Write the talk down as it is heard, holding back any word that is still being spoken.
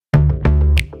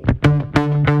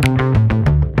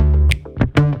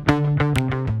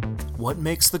What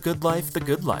makes the good life the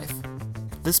good life?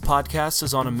 This podcast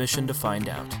is on a mission to find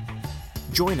out.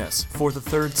 Join us for the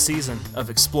third season of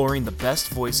exploring the best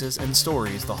voices and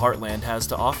stories the Heartland has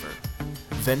to offer.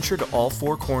 Venture to all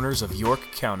four corners of York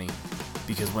County,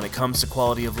 because when it comes to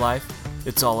quality of life,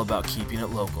 it's all about keeping it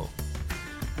local.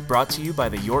 Brought to you by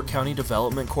the York County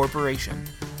Development Corporation,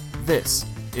 this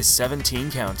is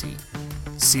 17 County,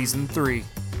 Season 3.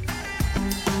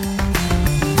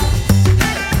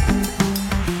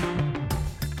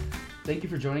 Thank you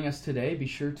for joining us today. Be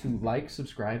sure to like,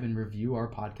 subscribe, and review our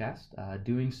podcast.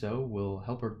 Doing so will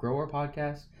help grow our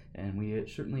podcast, and we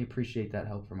certainly appreciate that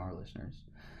help from our listeners.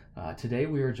 Today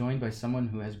we are joined by someone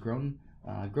who has grown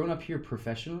up here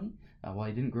professionally. While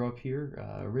he didn't grow up here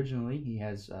originally, he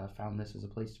has found this as a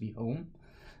place to be home.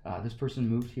 This person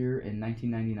moved here in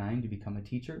 1999 to become a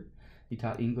teacher. He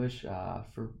taught English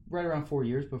for right around 4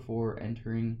 years before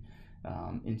entering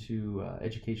into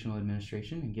educational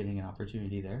administration and getting an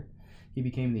opportunity there. He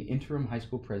became the interim high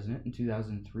school president in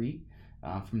 2003.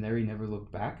 From there, he never looked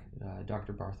back.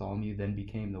 Dr. Bartholomew then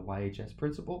became the YHS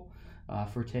principal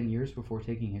for 10 years before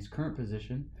taking his current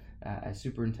position as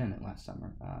superintendent last summer.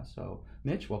 So,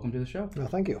 Mitch, welcome to the show. Well,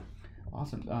 thank you.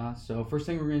 Awesome. So, first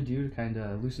thing we're going to do to kind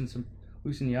of loosen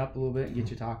you up a little bit and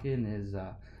get you talking is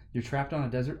you're trapped on a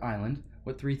desert island.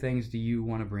 What three things do you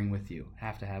want to bring with you,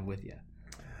 have to have with you?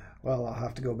 Well, I'll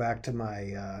have to go back to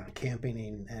my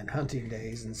camping and hunting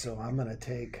days, and so I'm gonna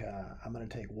take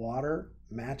water,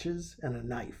 matches, and a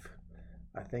knife.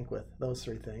 I think with those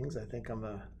three things, I think I'm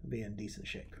gonna be in decent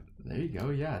shape. There you go.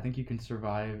 Yeah, I think you can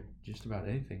survive just about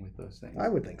anything with those things. I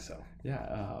would think so.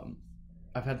 Yeah.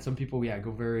 I've had some people,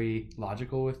 go very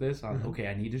logical with this on, okay,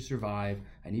 I need to survive,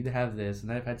 I need to have this. And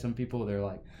then I've had some people, they're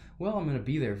like, well, I'm going to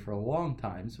be there for a long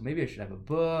time, so maybe I should have a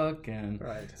book and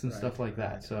stuff like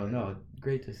that. So, no,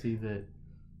 great to see that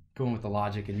going with the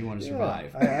logic and you want to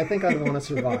survive. I think I'd want to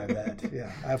survive that.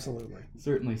 Yeah, absolutely.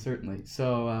 Certainly.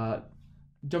 So,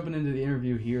 jumping into the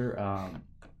interview here,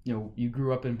 you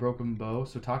grew up in Broken Bow,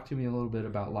 so talk to me a little bit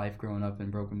about life growing up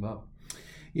in Broken Bow.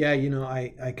 Yeah,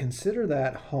 I consider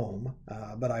that home,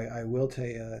 but I will tell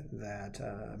you that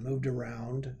I moved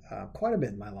around quite a bit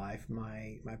in my life.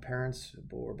 My parents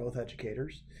were both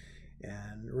educators,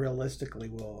 and realistically,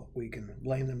 we can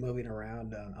blame them moving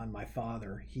around on my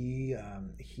father. He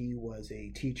was a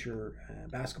teacher,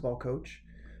 basketball coach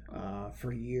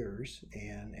for years,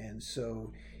 and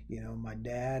so my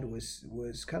dad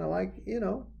was kind of like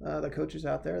the coaches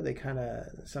out there. They kind of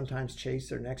sometimes chase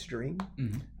their next dream,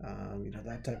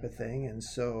 that type of thing. And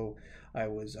so I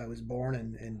was born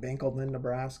in Benkelman,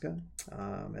 Nebraska,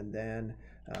 and then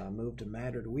moved to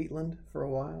Madrid, Wheatland for a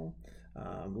while.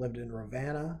 Lived in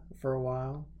Ravenna for a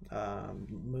while.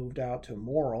 Moved out to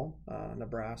Morrill,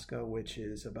 Nebraska, which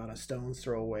is about a stone's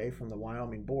throw away from the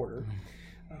Wyoming border.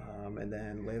 And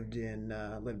then lived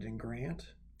in Grant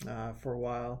for a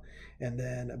while, and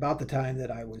then about the time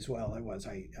that I was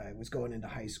going into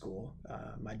high school.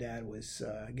 My dad was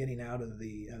getting out of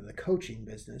the coaching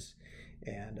business,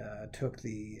 and took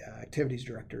the activities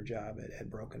director job at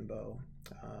Broken Bow,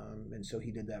 and so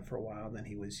he did that for a while. And then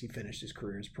he finished his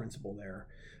career as principal there,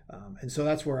 and so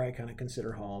that's where I kind of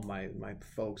consider home. My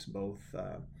folks both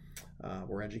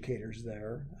were educators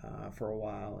there for a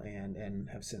while, and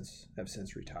have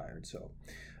since retired. So,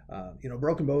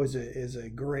 Broken Bow is a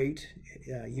great,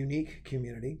 unique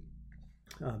community,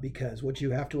 because what you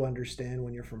have to understand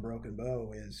when you're from Broken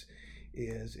Bow is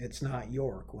it's not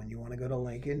York. When you want to go to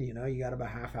Lincoln, you got about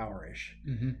half hour-ish,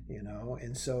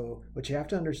 and so what you have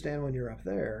to understand when you're up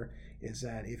there is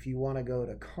that if you want to go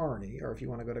to Kearney or if you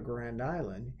want to go to Grand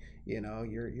Island,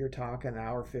 you're talking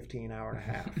hour 15, hour and a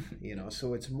half,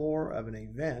 so it's more of an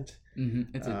event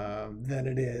than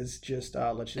it is just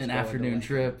let's just an go afternoon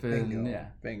trip.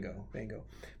 Bingo.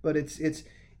 But it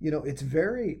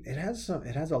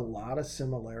has a lot of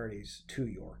similarities to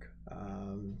York.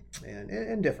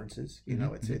 And differences,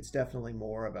 it's definitely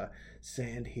more of a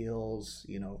sand hills,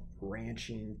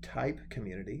 ranching type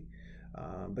community,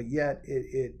 but yet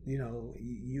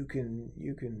you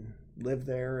can live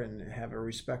there and have a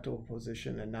respectable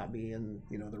position and not be in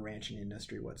the ranching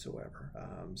industry whatsoever.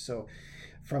 So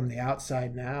from the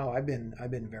outside now, I've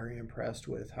been very impressed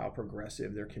with how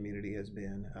progressive their community has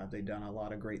been. They've done a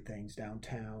lot of great things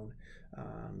downtown.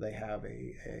 They have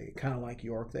a kind of like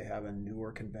York. They have a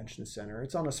newer convention center.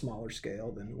 It's on a smaller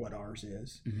scale than what ours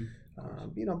is,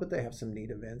 but they have some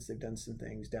neat events. They've done some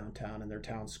things downtown in their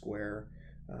town square.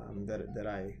 that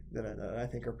I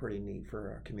think are pretty neat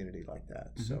for a community like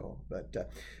that. So, but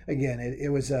again, it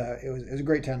was a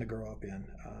great town to grow up in,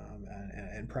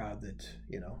 and proud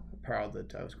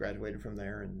that I was graduated from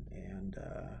there, and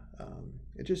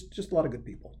it just a lot of good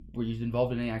people. Were you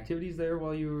involved in any activities there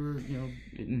while you were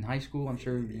in high school? I'm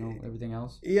sure everything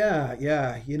else. Yeah.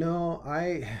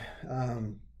 I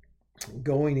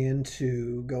going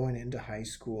into high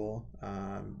school,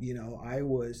 I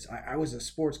was a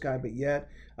sports guy, but yet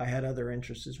I had other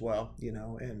interests as well,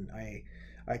 and I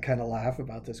kind of laugh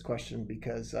about this question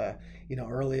because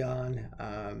early on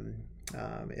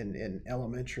in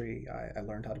elementary, I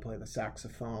learned how to play the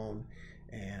saxophone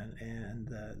and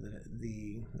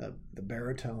the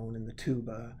baritone and the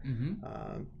tuba,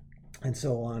 and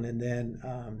so on. And then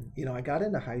I got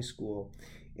into high school,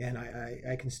 and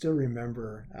I can still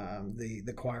remember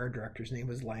the choir director's name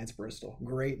was Lance Bristol.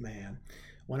 Great man.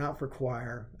 Went out for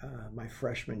choir my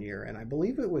freshman year, and I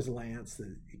believe it was Lance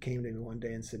that came to me one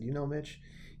day and said, Mitch,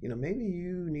 maybe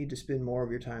you need to spend more of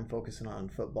your time focusing on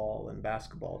football and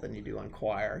basketball than you do on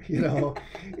choir,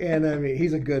 And I mean,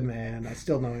 he's a good man. I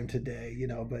still know him today,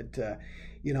 but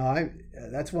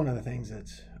that's one of the things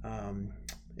that's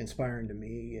inspiring to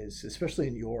me is, especially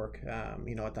in York,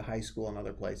 at the high school and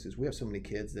other places, we have so many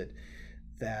kids that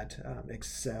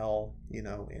excel,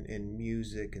 in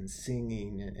music and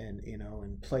singing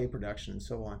and play production and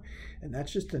so on. And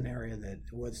that's just an area that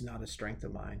was not a strength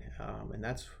of mine. And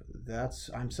that's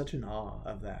I'm such in awe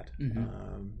of that,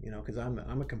 because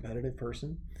I'm a competitive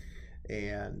person,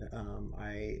 and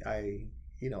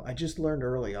I just learned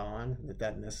early on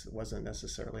that wasn't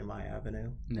necessarily my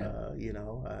avenue.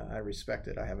 No. I respect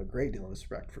it. I have a great deal of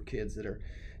respect for kids that are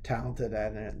talented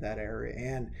at that area,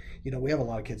 and we have a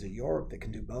lot of kids at York that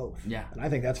can do both. Yeah, and I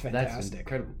think that's fantastic. That's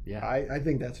incredible. Yeah, I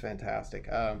think that's fantastic.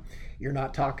 You're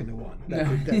not talking to one that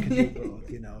can do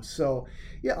both. So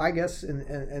yeah, I guess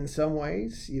in some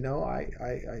ways,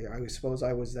 I suppose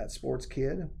I was that sports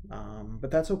kid, but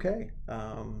that's okay.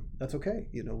 That's okay.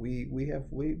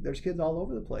 There's kids all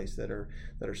over the place that are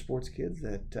sports kids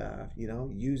that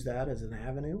use that as an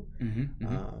avenue,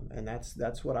 and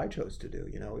that's what I chose to do.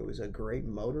 It was a great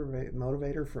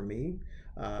motivator for me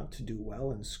to do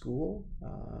well in school,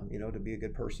 to be a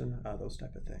good person, those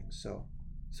type of things. So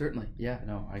certainly, yeah,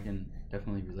 no, I can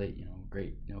definitely relate.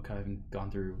 Great, having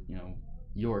gone through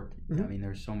York. I mean,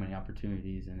 there's so many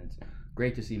opportunities, and it's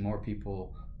great to see more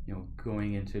people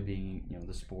going into being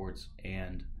the sports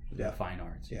and the fine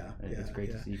arts. It's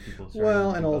great to see people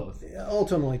starting both.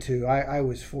 Ultimately too, I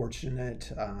was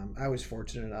fortunate. I was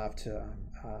fortunate enough to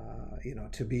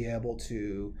to be able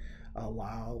to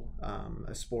allow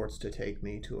sports to take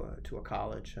me to a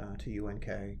college, to UNK.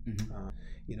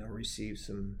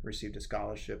 Received a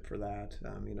scholarship for that.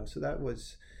 So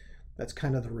that's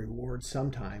kind of the reward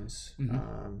sometimes.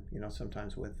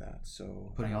 Sometimes with that.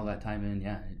 So putting all that time in,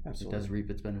 it does reap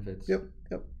its benefits. Yep.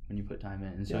 When you put time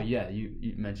in. And so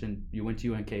you mentioned you went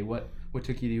to UNK. What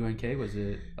took you to UNK? Was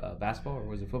it basketball or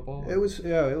was it football? It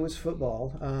was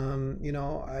football.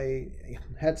 I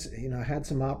had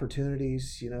some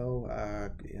opportunities.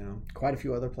 Quite a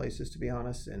few other places, to be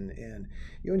honest. And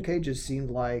UNK just seemed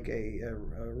like a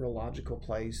real logical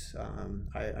place.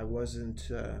 I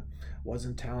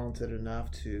wasn't talented enough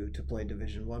to play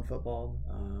Division I football,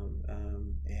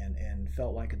 and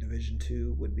felt like a Division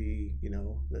II would be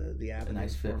the avenue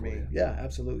nice for me. You. Yeah,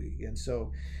 absolutely. And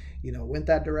so went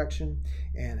that direction,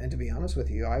 and to be honest with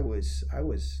you, I was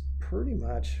pretty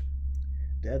much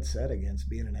dead set against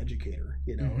being an educator,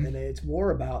 and it's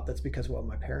more about that's because of what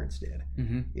my parents did,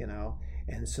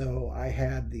 and so I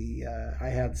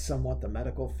had somewhat the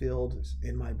medical field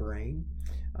in my brain.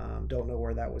 Don't know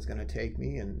where that was going to take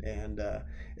me, and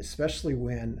especially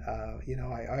when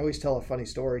I always tell a funny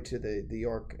story to the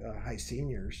York High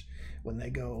seniors when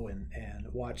they go and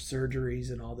watch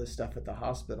surgeries and all this stuff at the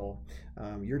hospital.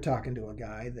 You're talking to a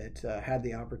guy that had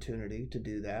the opportunity to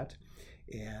do that,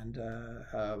 and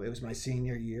it was my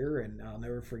senior year, and I'll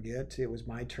never forget, it was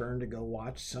my turn to go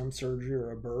watch some surgery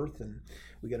or a birth, and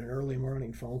we get an early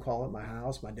morning phone call at my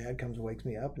house. My dad comes and wakes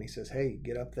me up, and he says, "Hey,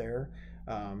 get up there.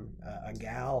 A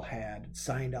gal had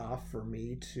signed off for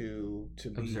me to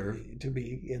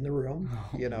be in the room,"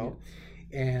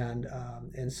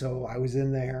 and so I was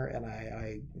in there, and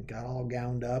I got all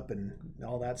gowned up and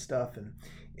all that stuff,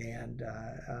 and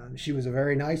she was a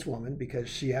very nice woman because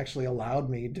she actually allowed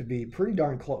me to be pretty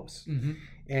darn close,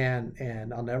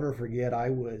 and I'll never forget, I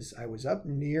was up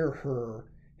near her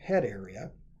head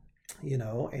area,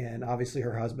 and obviously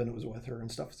her husband was with her and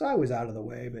stuff, so I was out of the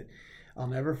way, but I'll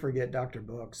never forget Dr.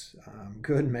 Books,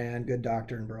 good man, good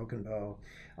doctor in Broken Bow.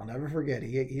 I'll never forget.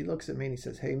 He looks at me and he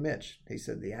says, "Hey, Mitch," he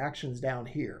said, "the action's down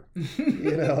here,"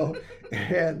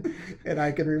 and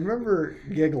I can remember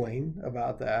giggling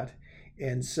about that.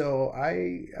 And so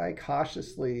I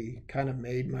cautiously kind of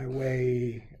made my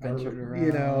way,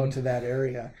 to that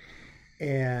area.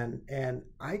 And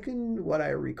what I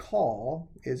recall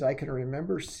is I can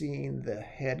remember seeing the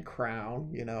head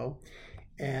crown,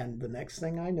 and the next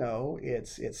thing I know,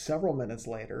 it's several minutes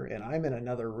later, and I'm in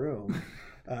another room,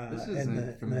 and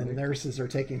the nurses are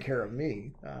taking care of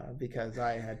me because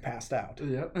I had passed out.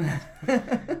 Yep.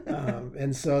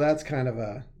 And so that's kind of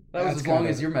that was as long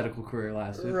as your medical career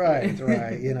lasted. Right.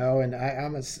 And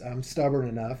I'm stubborn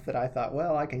enough that I thought,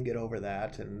 well, I can get over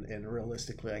that, and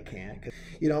realistically I can't,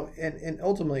 and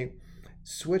ultimately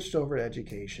switched over to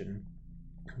education,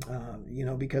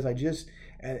 because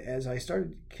as I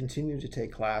started continuing to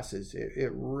take classes,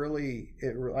 it really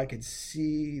I could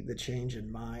see the change in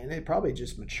mind, and probably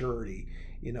just maturity,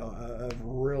 of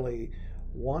really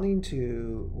wanting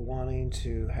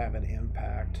to have an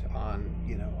impact on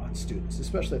students,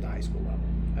 especially at the high school level,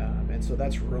 and so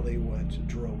that's really what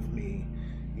drove me,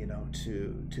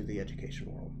 to the education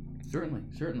world.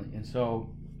 Certainly, and so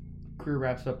career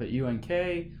wraps up at UNK.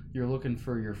 You're looking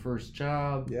for your first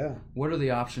job. Yeah. What are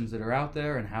the options that are out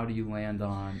there, and how do you land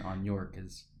on York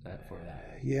as that for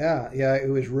that? Yeah, it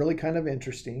was really kind of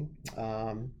interesting.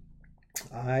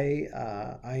 I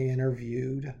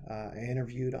interviewed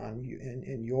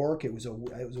in York. It was a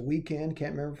weekend.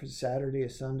 Can't remember if it was Saturday or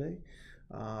Sunday,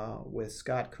 with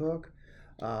Scott Cook.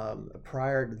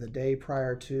 The day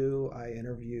prior to, I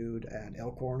interviewed at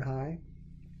Elkhorn High,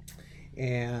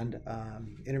 and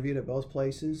interviewed at both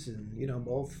places, and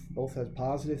both had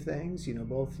positive things.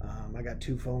 I got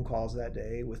 2 phone calls that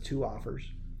day with 2 offers,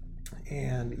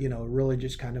 and really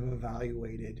just kind of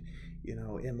evaluated.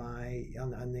 Am I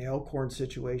on the Elkhorn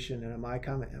situation, and am I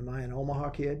an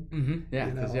Omaha kid? Mm-hmm. Yeah,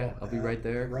 because I'll be right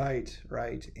there. Right,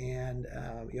 and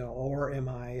or am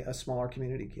I a smaller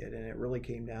community kid? And it really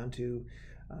came down to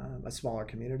a smaller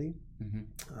community.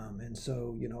 Mm-hmm. And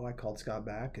so I called Scott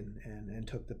back and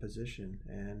took the position,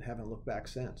 and haven't looked back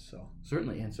since. So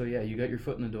certainly, and so you got your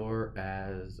foot in the door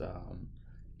as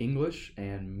English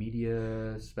and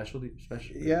media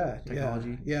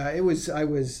technology. Yeah. I was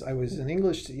in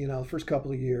English. The first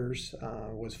couple of years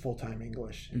was full-time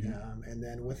English, mm-hmm. And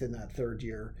then within that third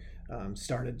year,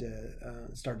 started to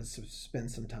spend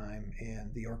some time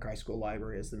in the York High School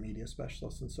Library as the media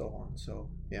specialist, and so on. So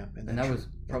yeah, and that was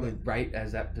probably right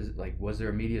as that. Was there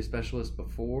a media specialist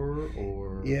before,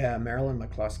 or? Yeah, Marilyn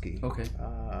McCluskey. Okay.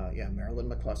 Marilyn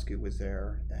McCluskey was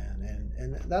there,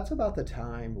 and that's about the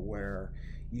time where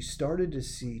you started to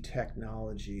see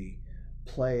technology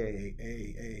play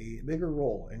a bigger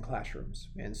role in classrooms.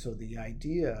 And so the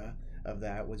idea of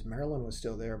that was, Marilyn was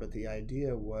still there, but the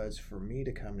idea was for me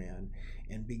to come in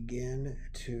and begin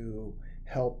to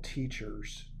help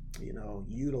teachers,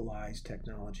 utilize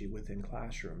technology within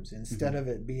classrooms, instead mm-hmm. of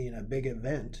it being a big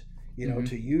event, mm-hmm.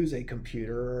 to use a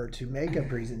computer or to make a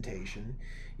presentation.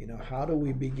 How do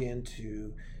we begin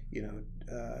to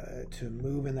to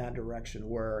move in that direction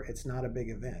where it's not a big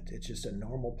event, it's just a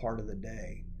normal part of the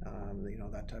day,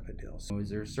 that type of deal. So is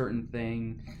there a certain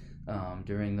thing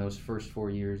during those first 4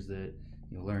 years that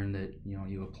you learned that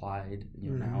you applied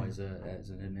mm-hmm. now as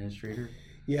an administrator?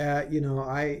 Yeah,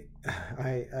 I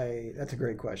that's a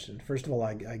great question. First of all,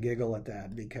 I giggle at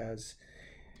that because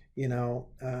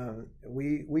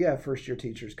we have first year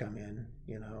teachers come in,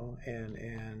 and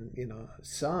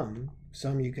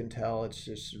some you can tell it's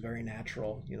just very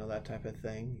natural, that type of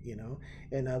thing,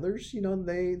 and others,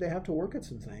 they have to work at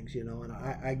some things, and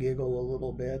I giggle a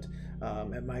little bit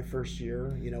at my first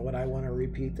year. Would I want to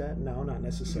repeat that? No, not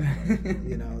necessarily.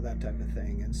 That type of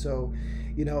thing. And so,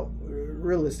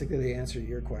 realistically, the answer to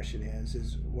your question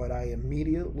is what I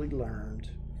immediately learned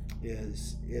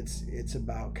is it's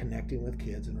about connecting with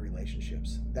kids and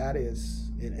relationships. That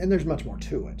is, and there's much more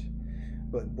to it,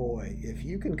 but boy, if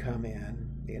you can come in,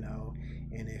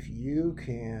 and if you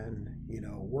can,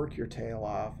 work your tail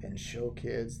off and show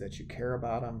kids that you care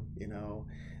about them,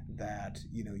 that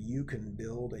you can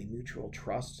build a mutual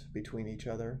trust between each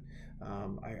other,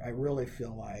 I really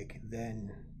feel like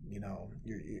then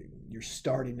you're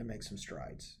starting to make some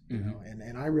strides, mm-hmm.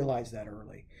 and I realized that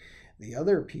early. The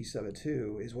other piece of it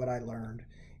too is what I learned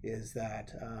is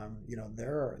that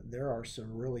there are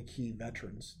some really key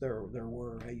veterans. There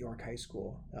were at York High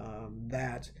School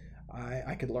that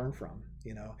I could learn from,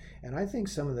 and I think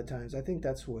some of the times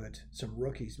that's what some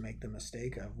rookies make the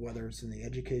mistake of, whether it's in the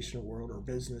educational world or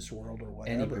business world or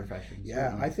whatever. Any profession. Yeah,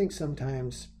 certainly. I think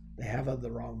sometimes they have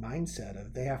the wrong mindset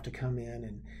of they have to come in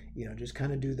and, just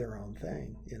kind of do their own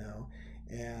thing,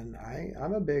 And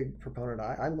I'm a big proponent.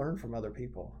 I learn from other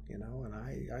people, and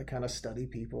I kind of study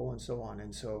people and so on.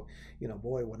 And so,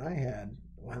 boy, when I had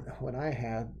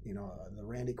the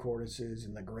Randy Cordises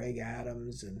and the Greg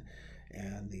Adams and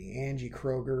the Angie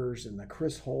Krogers and the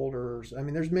Chris Holders. I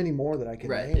mean, there's many more that I could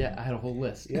name. Yeah, I had a whole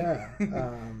list. Yeah,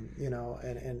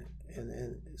 and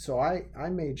so I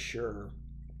made sure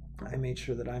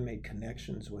that I made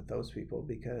connections with those people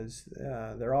because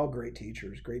they're all great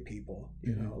teachers, great people,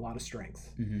 a lot of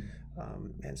strength.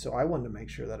 And so I wanted to make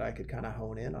sure that I could kind of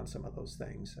hone in on some of those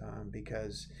things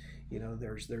because,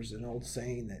 there's an old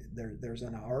saying that there's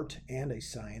an art and a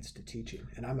science to teaching.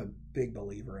 And I'm a big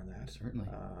believer in that. Certainly.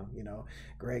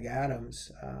 Greg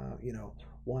Adams,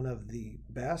 one of the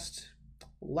best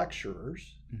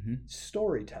lecturers,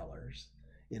 storytellers,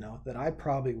 that I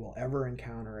probably will ever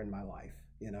encounter in my life.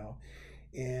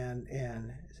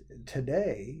 And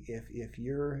today, if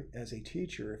you're, as a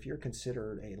teacher, if you're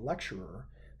considered a lecturer,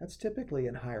 that's typically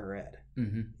in higher ed,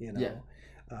 Yeah.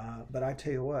 But I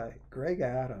tell you what, Greg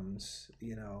Adams,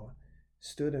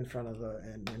 stood in front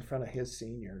of his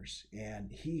seniors,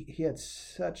 and he had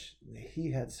such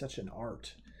an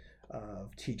art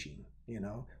of teaching.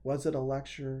 Was it a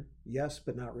lecture? Yes,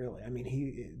 but not really. I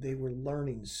mean, they were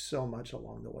learning so much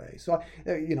along the way. So,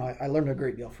 I learned a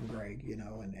great deal from Greg,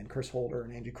 and Chris Holder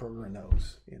and Angie Kroger and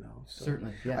those, So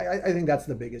certainly. Yeah. I think that's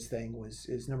the biggest thing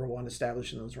is number one,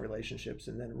 establishing those relationships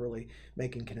and then really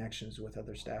making connections with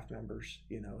other staff members,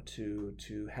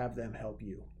 to have them help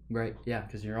you. Right. Yeah.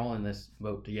 Because you're all in this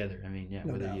boat together. I mean, yeah,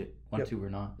 No whether doubt. you want to or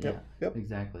not. Yep. Yeah.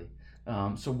 Exactly.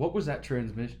 So what was that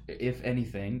transition, if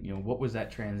anything, what was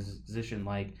that transition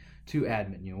like to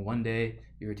admin? One day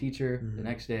you're a teacher, the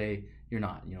next day you're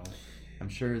not, I'm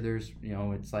sure there's,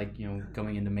 it's like,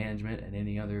 going into management and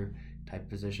any other type of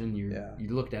position, you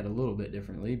looked at a little bit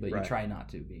differently, but you try not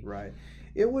to be. Right.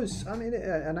 It was, I'm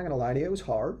not going to lie to you, it was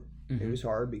hard. It was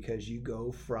hard because you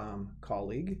go from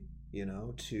colleague,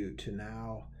 to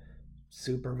now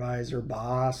supervisor,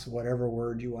 boss, whatever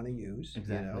word you want to use.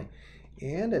 Exactly.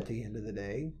 And at the end of the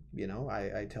day,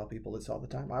 I tell people this all the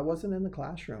time. I wasn't in the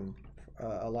classroom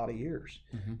a lot of years,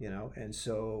 and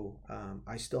so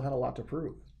I still had a lot to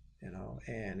prove,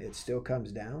 and it still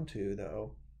comes down to,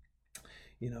 though,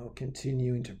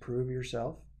 continuing to prove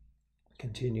yourself,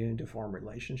 continuing to form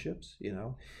relationships,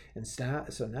 and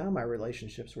so now my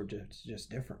relationships were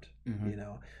just different.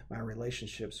 My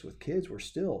relationships with kids were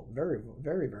still very,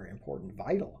 very, very important,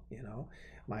 vital,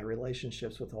 my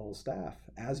relationships with the whole staff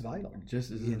as vital, just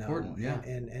as important. Yeah.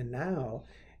 And now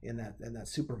in that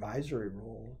supervisory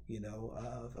role,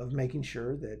 of making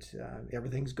sure that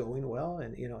everything's going well,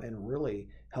 and and really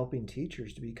helping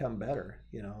teachers to become better,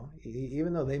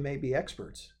 even though they may be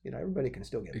experts, everybody can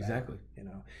still get better. Exactly.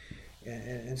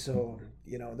 And so,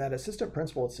 that assistant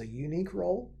principal, it's a unique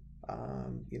role.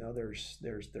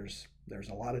 There's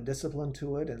a lot of discipline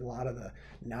to it and a lot of the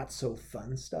not so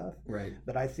fun stuff. Right.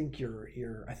 But I think your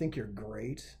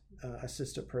great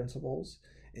assistant principals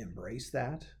embrace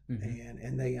that,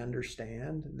 and they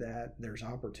understand that there's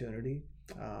opportunity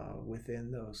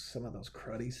within some of those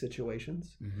cruddy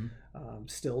situations.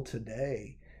 Still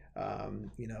today,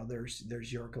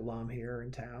 there's York alum here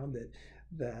in town that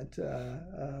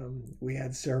we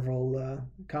had several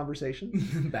conversations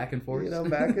back and forth,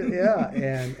 and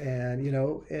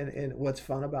what's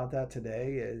fun about that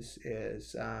today is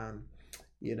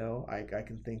I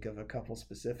can think of a couple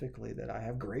specifically that I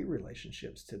have great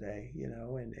relationships today,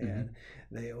 and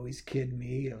they always kid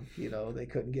me of, they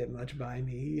couldn't get much by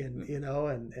me, and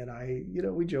and I,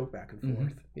 we joke back and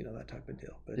forth, that type of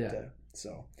deal. But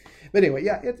but anyway,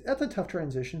 that's a tough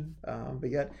transition. But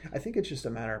yet I think it's just a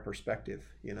matter of perspective.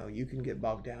 You can get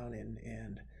bogged down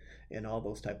in all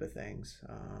those type of things,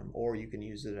 or you can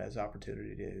use it as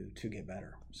opportunity to get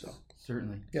better. So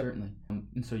certainly.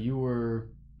 And so you were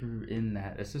in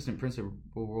that assistant principal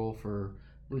role for,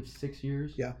 I believe, 6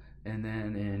 years. Yeah. And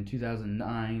then in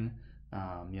 2009,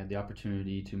 you had the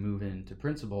opportunity to move into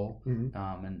principal.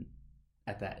 And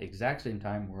at that exact same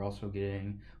time, we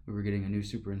were getting a new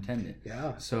superintendent.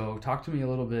 Yeah. So talk to me a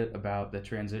little bit about the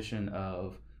transition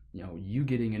of, you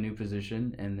getting a new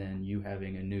position and then you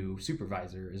having a new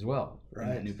supervisor as well in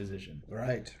that new position.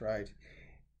 Right.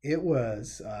 It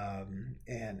was,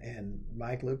 and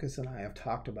Mike Lucas and I have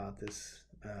talked about this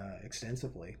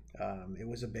extensively. It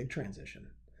was a big transition,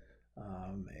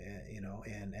 and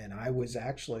I was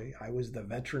the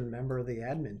veteran member of the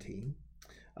admin team,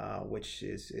 which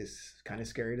is kind of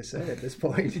scary to say at this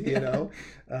point.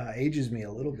 Ages me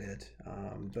a little bit,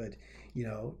 but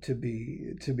to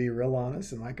be real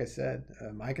honest, and like I said,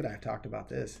 Mike and I have talked about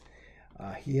this.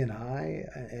 He and I,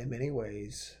 in many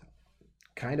ways,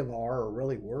 kind of are, or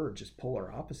really were, just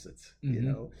polar opposites.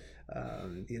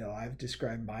 I've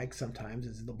described Mike sometimes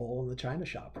as the bull in the china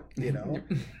shop,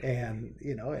 and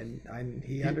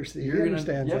he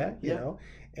understands that,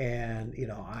 and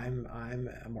I'm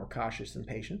more cautious and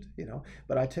patient,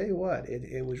 but I tell you what,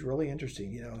 it was really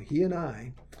interesting. He and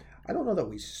I don't know that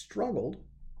we struggled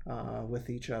with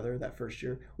each other that first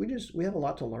year. We had a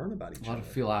lot to learn about each other. A lot to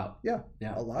feel out. Yeah,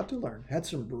 a lot to learn. Had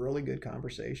some really good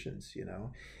conversations,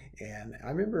 and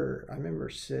I remember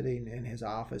sitting in his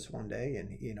office one day,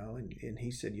 and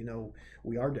he said,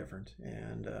 we are different,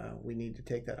 and we need to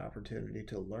take that opportunity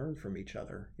to learn from each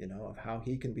other, of how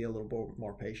he can be a little bit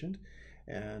more patient,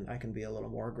 and I can be a little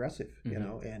more aggressive,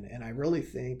 and I really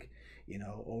think,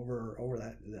 over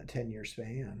that 10-year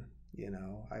span,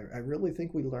 I really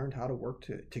think we learned how to work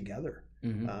together,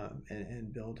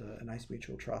 and build a nice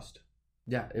mutual trust.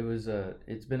 Yeah,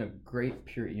 it's been a great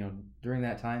period. During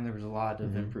that time, there was a lot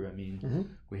of improvement.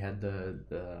 We had the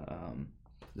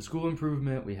school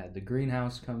improvement, we had the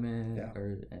greenhouse come in,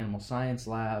 or animal science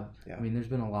lab. Yeah. There's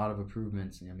been a lot of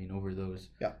improvements. Over those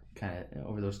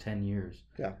over those 10 years.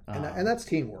 Yeah, and that's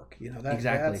teamwork.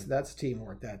 Exactly. That's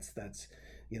teamwork. That's that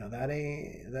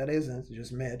isn't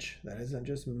just Mitch. That isn't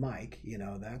just Mike.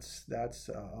 That's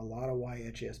a lot of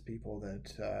YHS people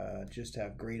that just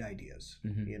have great ideas.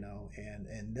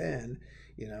 And then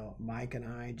Mike and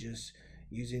I just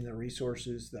using the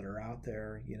resources that are out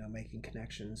there. Making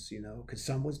connections. Because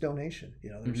some was donation.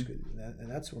 There's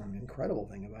and that's one incredible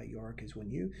thing about York is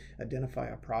when you identify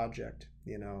a project.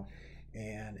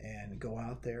 And go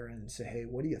out there and say, hey,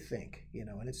 what do you think?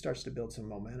 And it starts to build some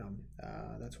momentum.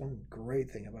 That's one great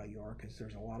thing about York is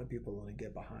there's a lot of people that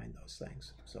get behind those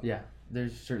things. So yeah,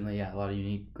 there's certainly a lot of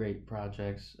unique, great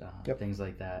projects, things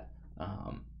like that.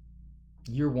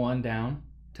 Year one down,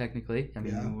 technically.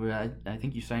 I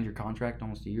think you signed your contract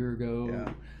almost a year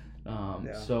ago.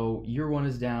 Yeah. So year one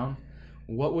is down.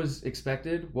 What was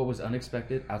expected? What was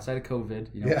unexpected outside of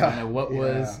COVID? What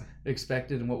was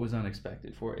expected and what was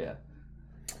unexpected for you?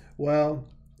 Well,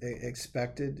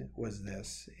 expected was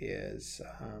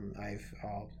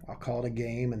I'll call it a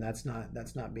game, and that's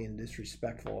not being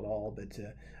disrespectful at all. But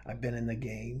I've been in the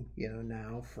game,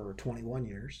 now for 21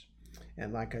 years,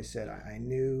 and like I said, I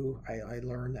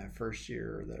learned that first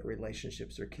year that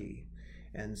relationships are key,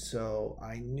 and so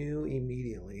I knew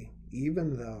immediately,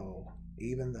 even though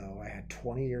I had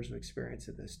 20 years of experience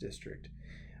in this district.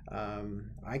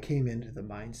 I came into the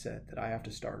mindset that I have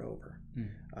to start over,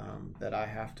 that I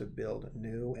have to build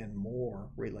new and more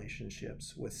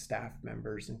relationships with staff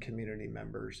members and community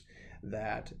members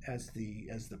that as the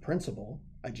principal,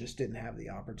 I just didn't have the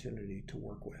opportunity to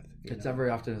work with. It's not very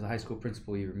often as a high school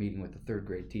principal you're meeting with the third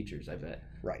grade teachers, I bet.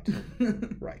 Right.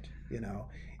 Right.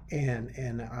 And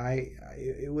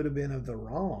it would have been of the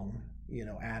wrong,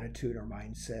 attitude or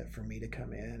mindset for me to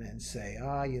come in and say,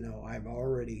 I've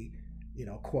already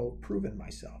quote, proven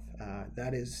myself.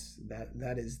 That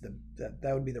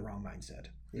would be the wrong mindset,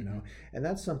 and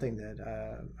that's something that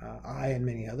I and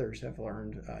many others have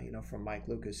learned, from Mike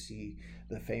Lucas.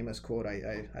 The famous quote,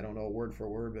 I don't know word for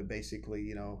word, but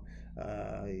basically,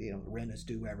 rent is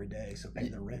due every day, so pay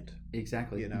the rent.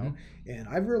 Exactly. And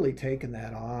I've really taken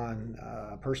that on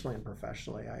personally and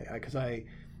professionally. I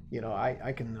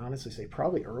can honestly say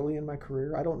probably early in my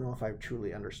career, I don't know if I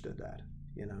truly understood that,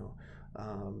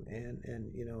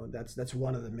 that's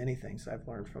one of the many things I've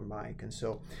learned from Mike. And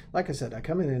so, like I said, I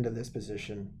coming into this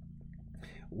position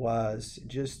was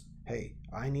just, hey,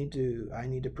 I need to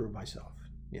prove myself,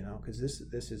 because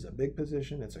this is a big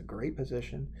position. It's a great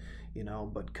position,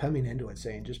 but coming into it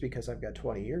saying just because I've got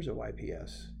 20 years of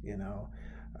YPS,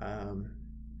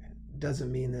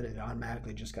 doesn't mean that it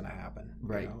automatically just going to happen.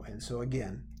 Right. And so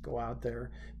again, go out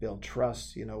there, build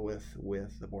trust,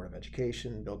 with the Board of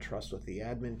Education, build trust with the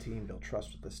admin team, build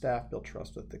trust with the staff, build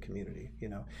trust with the community,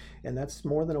 and that's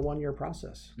more than a 1-year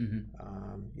process.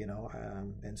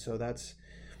 And so that's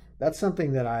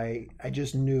something that I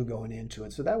just knew going into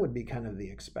it. So that would be kind of the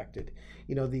expected,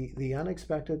 the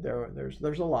unexpected.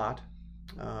 There's a lot,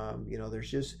 there's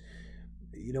just,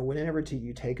 whenever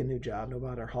you take a new job, no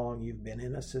matter how long you've been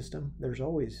in a system, there's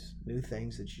always new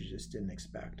things that you just didn't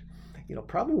expect.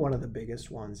 Probably one of the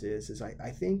biggest ones is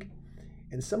I think,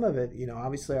 and some of it,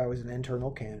 obviously I was an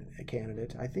internal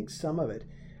candidate. I think some of it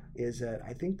is that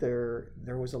I think there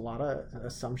was a lot of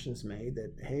assumptions made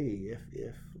that, hey,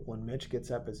 if when Mitch gets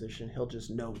that position, he'll just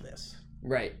know this.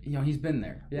 Right. He's been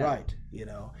there. Yeah. Right.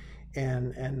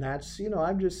 And that's,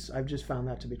 I've just found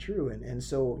that to be true. And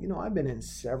so, I've been in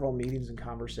several meetings and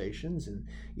conversations, and,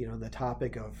 the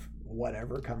topic of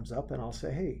whatever comes up, and I'll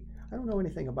say, hey, I don't know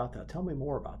anything about that. Tell me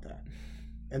more about that.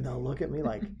 and they'll look at me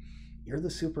like, you're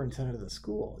the superintendent of the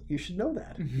school. You should know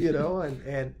that, you know,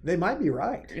 and they might be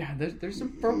right. Yeah, there's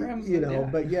some programs, you know,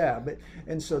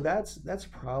 and so that's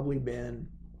probably been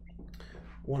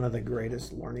one of the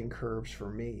greatest learning curves for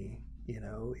me, you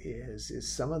know, is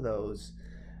some of those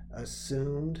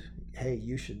assumed, hey,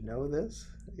 you should know this,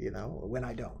 you know, when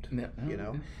I don't, you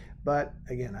know. But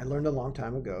again, I learned a long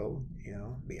time ago, you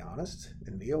know, be honest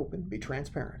and be open, be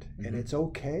transparent. And it's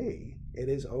okay. It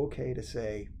is okay to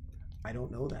say, I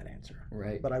don't know that answer,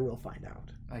 right? But I will find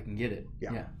out. I can get it.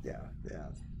 Yeah.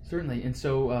 Certainly. And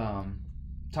so,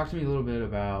 talk to me a little bit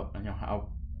about, you know, how,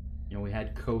 you know, we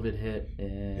had COVID hit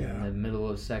in the middle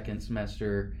of second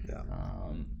semester. Yeah.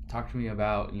 Talk to me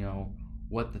about, you know,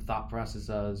 what the thought process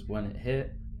was when it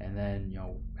hit, and then, you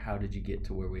know, how did you get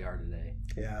to where we are today?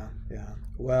 Yeah.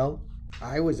 Well,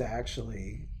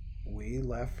 we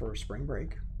left for spring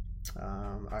break.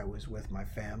 I was with my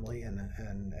family and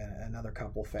another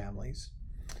couple families,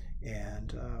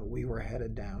 and we were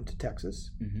headed down to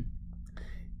Texas.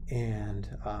 And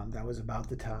that was about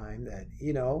the time that,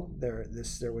 you know, there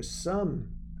was some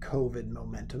COVID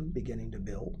momentum beginning to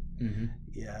build.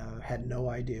 Had no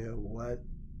idea what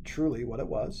it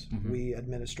was. We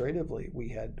administratively we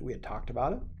had talked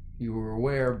about it. You were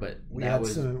aware, but we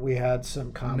had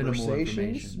some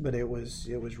conversations, but it was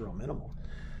real minimal.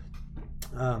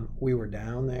 We were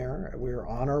down there, we were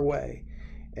on our way,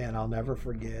 and I'll never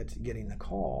forget getting the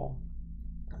call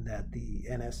that the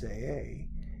NSAA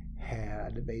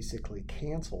had basically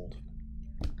canceled,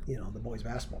 you know, the boys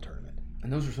basketball tournament.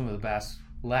 And those were some of the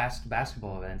last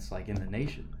basketball events like in the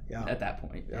nation at that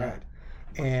point. Right.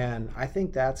 And I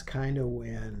think that's kind of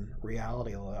when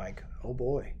reality, like, oh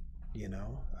boy, you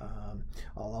know.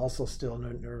 I'll also still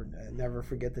never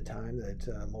forget the time that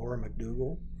Laura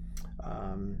McDougall,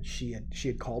 she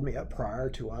had called me up prior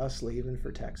to us leaving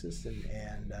for Texas,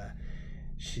 and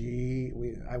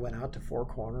I went out to Four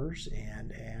Corners,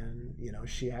 and you know,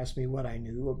 she asked me what I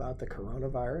knew about the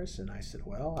coronavirus, and I said,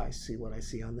 well, I see what I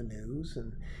see on the news,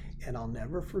 and I'll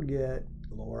never forget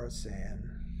Laura saying,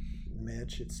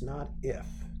 Mitch, it's not if,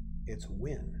 it's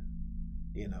when,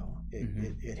 you know,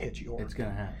 it hits your. It's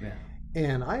gonna happen. Yeah.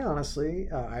 And I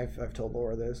honestly, I've told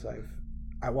Laura this.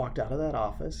 I walked out of that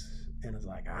office and was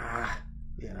like,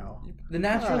 you know, the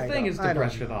natural thing is to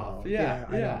brush it off. Yeah.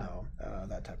 I don't know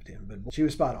that type of thing, but she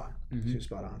was spot on. She was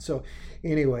spot on. So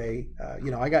anyway,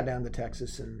 you know, I got down to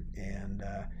Texas, and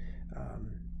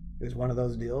it was one of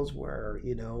those deals where,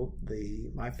 you know,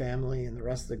 my family and the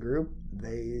rest of the group,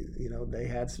 they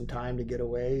had some time to get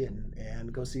away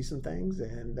and go see some things,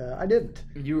 and I didn't.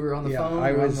 You were on the phone.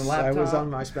 I was on the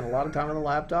laptop. I spent a lot of time on the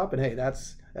laptop, and hey,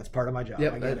 that's part of my job.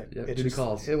 Yep, I get it. Yep, it's just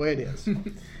calls. the way it is.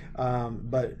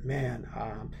 But man,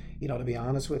 you know, to be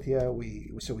honest with you,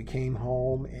 we came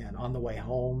home, and on the way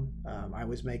home, I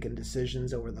was making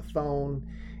decisions over the phone.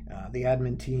 The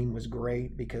admin team was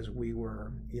great because we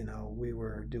were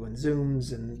doing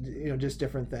Zooms and, you know, just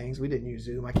different things. We didn't use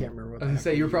Zoom. I can't remember what. I was gonna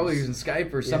say you were probably using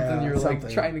Skype or something. Yeah, You're like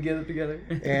trying to get it together.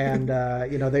 And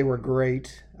you know, they were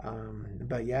great.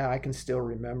 But yeah, I can still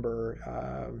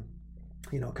remember,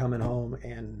 you know, coming home,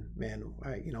 and man,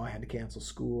 I had to cancel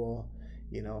school,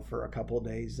 you know, for a couple of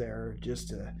days there, just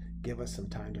to give us some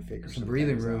time to figure some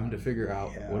breathing room to figure out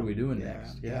what are we doing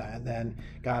next. Yeah, and then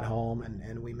got home,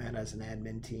 and we met as an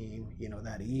admin team, you know,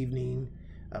 that evening,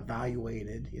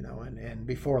 evaluated, you know, and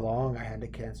before long I had to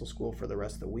cancel school for the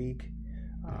rest of the week.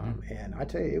 And I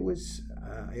tell you,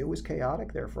 it was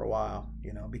chaotic there for a while,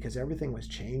 you know, because everything was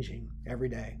changing every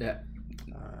day. Yeah.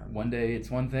 One day it's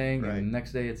one thing, right. And the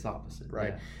next day it's opposite.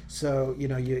 Right. Yeah. So, you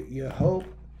know, you hope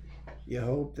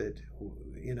that,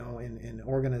 you know, in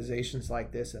organizations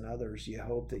like this and others, you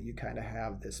hope that you kind of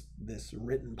have this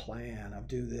written plan of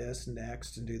do this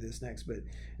next and do this next. But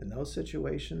in those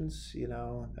situations, you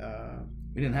know,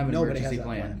 we didn't have an emergency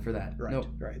plan for that. Right. Nope.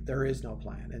 Right. There is no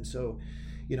plan. And so,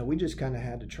 you know, we just kind of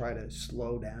had to try to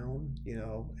slow down, you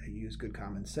know, use good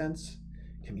common sense,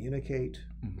 communicate,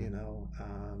 you know,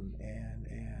 and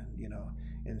you know,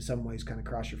 in some ways kind of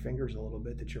cross your fingers a little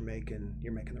bit that you're making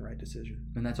the right decision.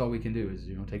 And that's all we can do is,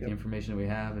 you know, take the information that we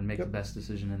have and make the best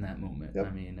decision in that moment. I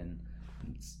mean, and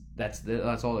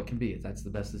that's all it can be. That's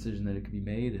the best decision that it can be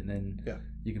made, and then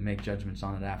you can make judgments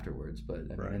on it afterwards. But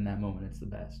I mean, in that moment, it's the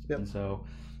best. And so,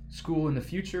 school in the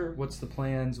future, what's the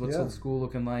plans? What's the school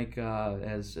looking like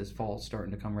as fall's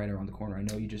starting to come right around the corner? I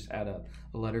know you just had a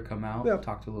letter come out.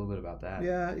 Talk a little bit about that.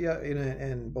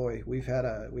 And boy, we've had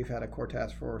a core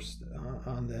task force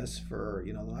on this for,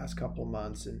 you know, the last couple of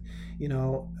months, and you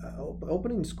know,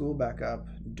 opening school back up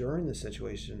during the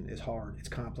situation is hard. It's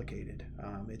complicated.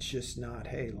 It's just not,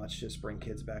 hey, let's just bring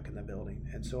kids back in the building.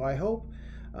 And so I hope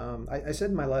I said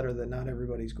in my letter that not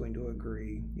everybody's going to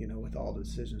agree, with all the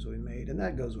decisions we made, and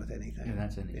that goes with anything. And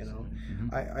that's anything.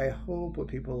 Mm-hmm. I hope what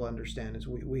people understand is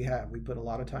we put a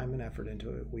lot of time and effort into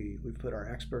it. We've put our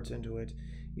experts into it.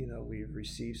 We've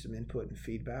received some input and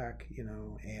feedback.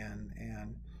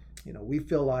 And we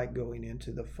feel like going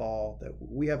into the fall that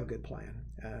we have a good plan.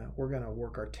 We're going to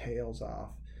work our tails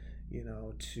off,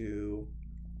 to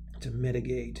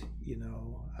mitigate,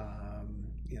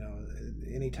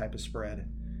 any type of spread,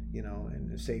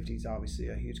 and safety is obviously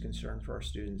a huge concern for our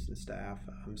students and staff.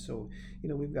 So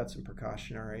we've got some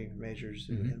precautionary measures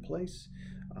in place.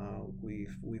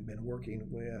 We've been working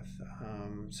with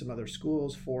some other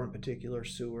schools, 4 in particular: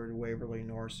 Seward, Waverly,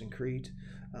 Norris, and Crete.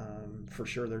 For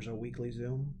sure, there's a weekly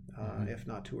Zoom, if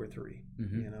not 2 or 3.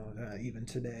 Even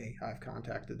today, I've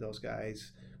contacted those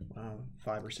guys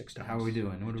 5 or 6 times. How are we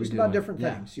doing? What are Just we doing? about different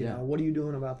things. What are you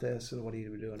doing about this, and what are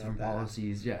you doing Different about that?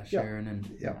 policies, sharing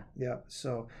and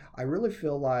So I really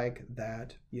feel like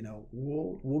that.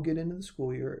 We'll get into the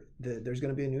school year. There's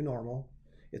going to be a new normal.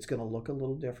 It's going to look a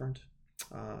little different.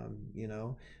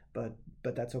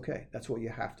 But that's okay. That's what you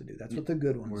have to do. That's what the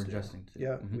good ones do. We're adjusting to.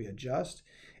 Yeah, we adjust.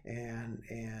 And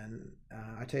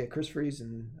I tell you, Chris Fries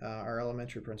and our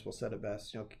elementary principal said it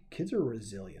best. Kids are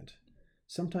resilient,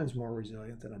 sometimes more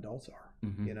resilient than adults are.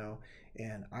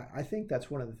 And I think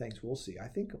that's one of the things we'll see. I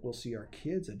think we'll see our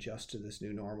kids adjust to this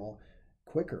new normal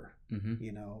quicker,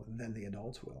 than the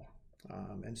adults will.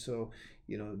 And so,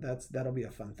 that'll be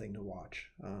a fun thing to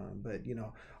watch. But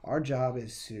our job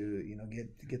is to,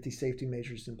 get these safety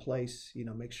measures in place,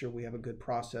 make sure we have a good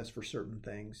process for certain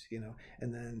things,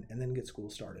 and then get school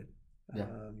started.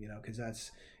 Because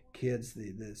that's kids,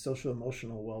 the social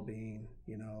emotional well-being,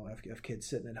 of kids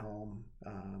sitting at home.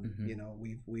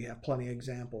 We have plenty of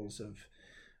examples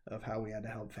of how we had to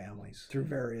help families through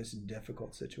various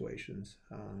difficult situations.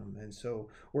 And so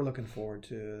we're looking forward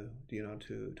to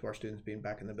our students being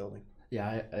back in the building.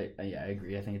 Yeah, I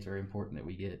agree. I think it's very important that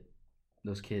we get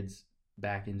those kids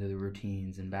back into the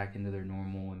routines and back into their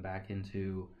normal and back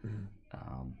into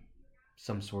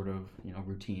some sort of,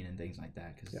 routine and things like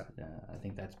that. Because I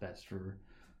think that's best for,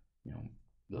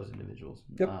 those individuals.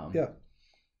 Yep.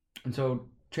 And so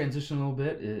transition a little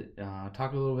bit,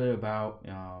 talk a little bit about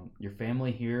your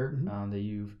family here, that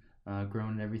you've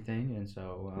grown and everything, and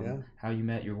so how you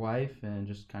met your wife, and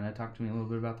just kind of talk to me a little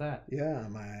bit about that. Yeah,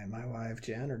 my wife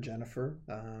Jennifer,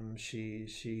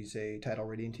 she's a title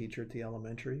reading teacher at the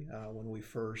elementary. When we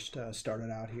first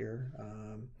started out here,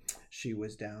 she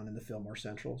was down in the Fillmore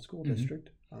Central School District,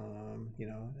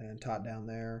 and taught down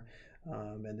there,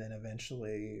 and then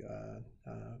eventually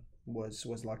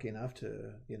was lucky enough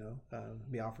to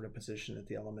be offered a position at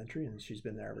the elementary, and she's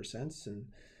been there ever since. And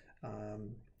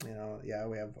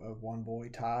we have one boy,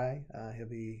 Ty. He'll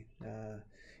be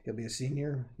a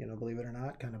senior, believe it or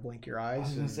not. Kind of blink your eyes. I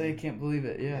was gonna say, can't believe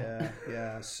it.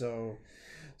 Yeah. So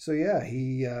yeah,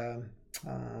 he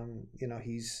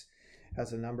he's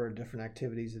has a number of different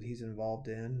activities that he's involved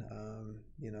in,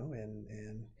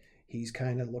 and he's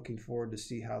kind of looking forward to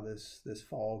see how this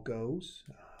fall goes,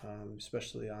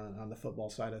 especially on the football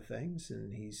side of things.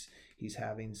 And he's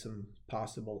having some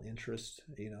possible interest,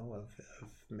 of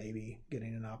maybe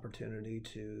getting an opportunity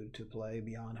to play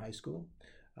beyond high school.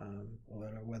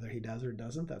 Whether he does or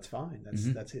doesn't, that's fine.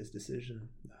 That's his decision.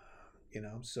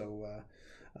 So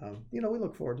we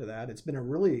look forward to that. It's been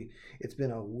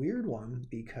a weird one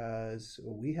because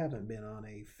we haven't been on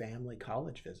a family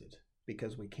college visit.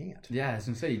 Because we can't. Yeah, I was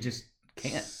going to say, you just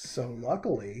can't. So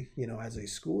luckily, as a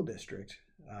school district,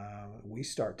 we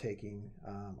start taking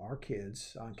our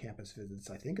kids on campus visits.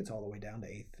 I think it's all the way down to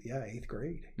eighth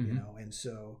grade, and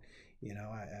so,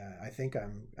 I think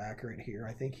I'm accurate here.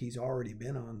 I think he's already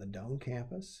been on the Doane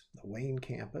campus, the Wayne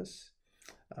campus,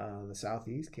 the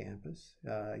Southeast campus,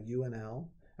 UNL.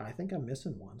 I think I'm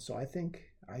missing one. So I think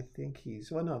he's,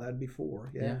 that'd be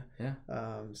 4. Yeah.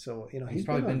 So, he's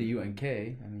probably been to UNK.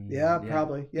 I mean,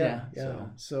 probably. Yeah.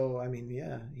 So,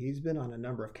 he's been on a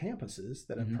number of campuses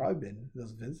that have probably been,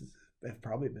 those visits have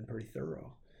probably been pretty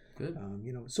thorough. Good.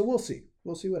 So we'll see.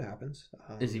 We'll see what happens.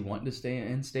 Is he wanting to stay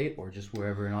in state, or just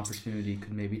wherever an opportunity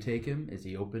could maybe take him? Is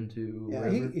he open to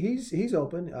wherever? He's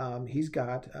open. He's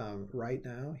got right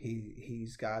now.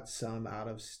 He's got some out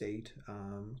of state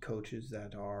coaches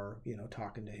that are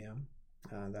talking to him,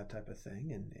 that type of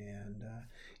thing, and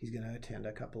he's going to attend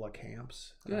a couple of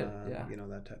camps. Good.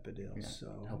 That type of deal.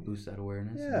 So help boost that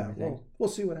awareness. Yeah. We'll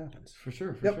see what happens. For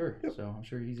sure. Yep. So I'm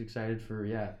sure he's excited for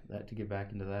that to get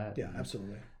back into that. Yeah,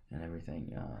 absolutely. And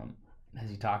everything. Has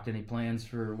he talked any plans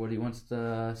for what he wants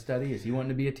to study? Is he wanting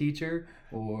to be a teacher,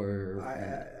 or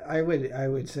I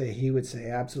would say he would say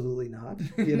absolutely not,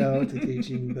 to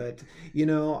teaching, but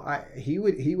he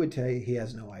would tell you he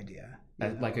has no idea.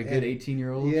 Like a good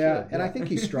 18-year-old? Yeah, and I think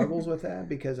he struggles with that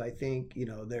because I think,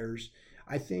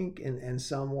 I think in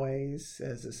some ways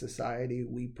as a society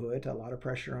we put a lot of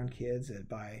pressure on kids that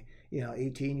by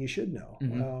 18 you should know.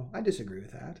 Mm-hmm. Well, I disagree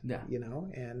with that. Yeah.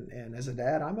 And as a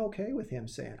dad, I'm okay with him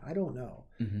saying I don't know.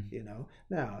 Mm-hmm.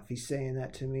 Now if he's saying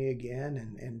that to me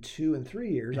again in 2 and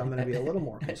 3 years, I'm going to be a little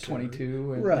more concerned.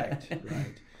 22. Right.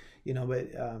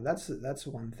 But that's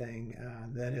one thing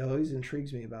that always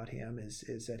intrigues me about him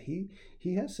is that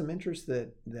he has some interests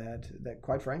that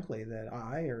quite frankly that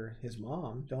I or his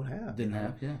mom don't have. Didn't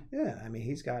have, yeah. Yeah, I mean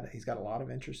he's got a lot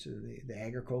of interest in the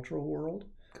agricultural world.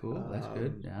 Cool, that's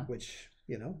good. Yeah. Which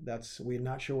we're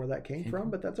not sure where that came from,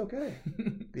 but that's okay.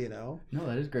 No,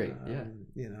 that is great. Yeah.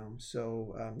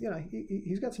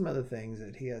 He's got some other things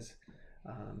that he has.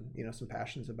 Some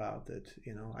passions about that.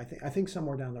 I think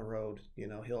somewhere down the road,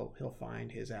 he'll find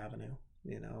his avenue.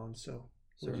 And so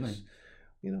certainly,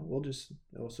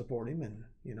 we'll support him, and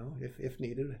if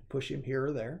needed, push him here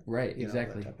or there. Right,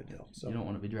 exactly. That type of deal. So you don't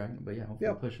want to be dragging, but yeah,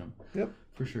 hopefully push him. Yep,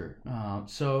 for sure.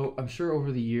 So I'm sure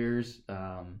over the years,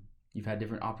 you've had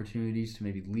different opportunities to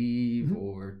maybe leave mm-hmm.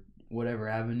 or whatever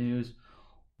avenues.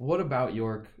 What about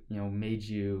York, made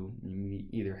you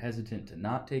either hesitant to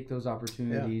not take those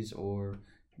opportunities or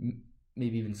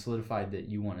maybe even solidified that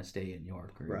you want to stay in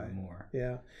York or even more?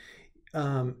 Yeah.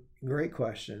 Great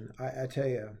question. I tell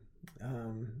you,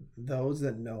 those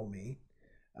that know me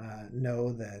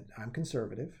know that I'm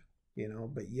conservative,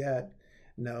 but yet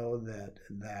know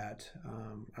that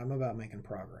I'm about making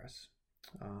progress.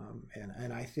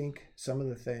 And I think some of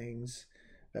the things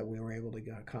that we were able to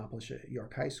accomplish at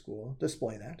York High School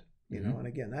display that, mm-hmm. and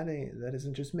again, that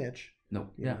isn't just Mitch. No,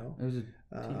 it was a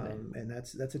team thing. And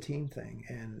that's a team thing,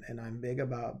 and I'm big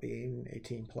about being a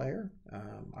team player.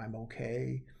 I'm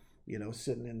okay,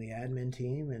 sitting in the admin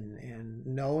team and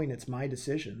knowing it's my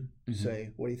decision to mm-hmm.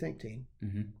 say, what do you think, team?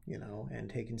 Mm-hmm. And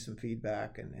taking some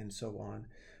feedback and so on.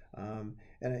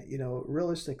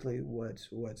 Realistically,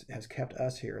 what has kept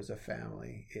us here as a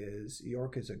family is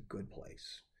York is a good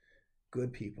place.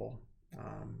 Good people.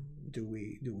 Do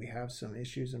we have some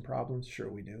issues and problems? Sure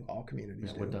we do. All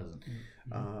communities do. What doesn't?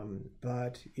 Mm-hmm.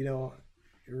 But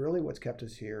really what's kept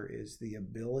us here is the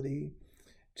ability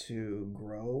to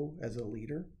grow as a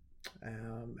leader,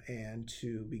 and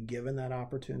to be given that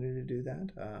opportunity to do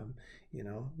that.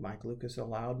 Mike Lucas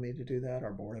allowed me to do that.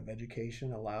 Our Board of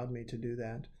Education allowed me to do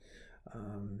that,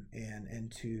 and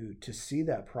to see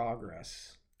that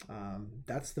progress.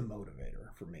 That's the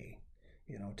motivator for me.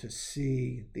 To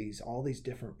see all these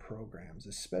different programs,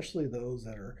 especially those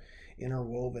that are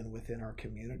interwoven within our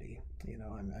community.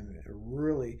 I'm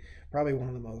really, probably one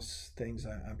of the most things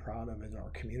I'm proud of is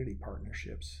our community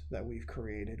partnerships that we've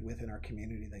created within our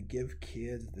community that give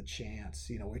kids the chance.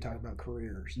 We talk about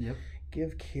careers. Yep.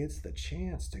 Give kids the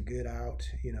chance to get out,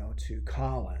 to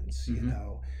Collins, mm-hmm.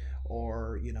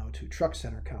 Or to truck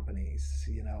center companies,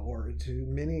 or to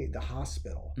the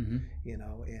hospital, mm-hmm.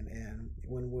 And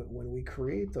when we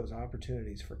create those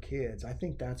opportunities for kids, I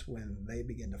think that's when they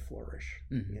begin to flourish.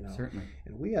 Mm-hmm. Certainly.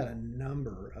 And we had a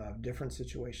number of different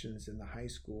situations in the high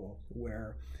school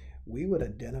where we would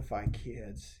identify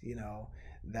kids,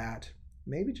 that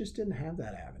maybe just didn't have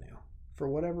that avenue for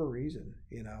whatever reason,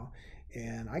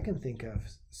 And I can think of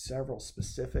several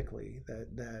specifically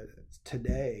that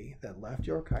today that left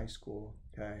York High School,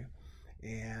 okay,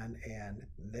 and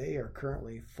they are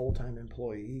currently full-time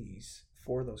employees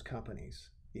for those companies,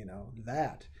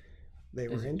 that they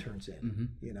were interns in,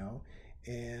 mm-hmm.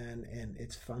 And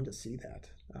it's fun to see that.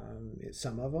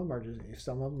 Some of them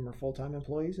are full-time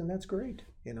employees, and that's great.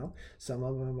 Some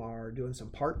of them are doing some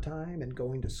part-time and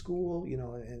going to school,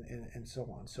 and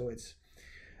so on. So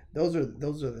those are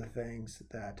the things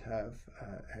that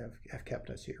have kept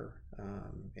us here,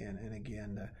 and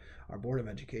again, our Board of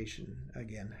Education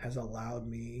again has allowed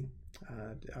me,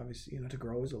 obviously, to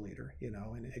grow as a leader,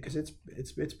 and because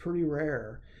it's pretty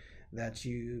rare that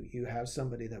you have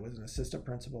somebody that was an assistant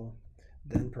principal,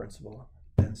 then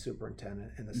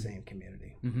superintendent in the mm-hmm. same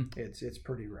community. Mm-hmm. It's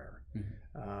pretty rare,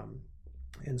 mm-hmm.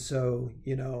 And so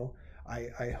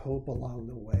I hope along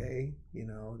the way,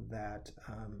 that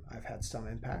I've had some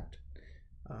impact,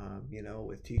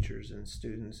 with teachers and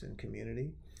students and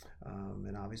community,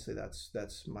 and obviously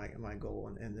that's my goal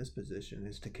in this position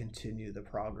is to continue the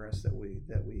progress that we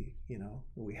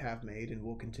have made and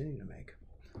will continue to make.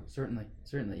 Certainly,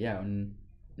 yeah, and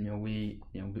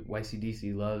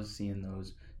YCDC loves seeing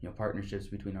those partnerships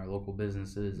between our local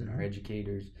businesses and mm-hmm. our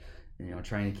educators.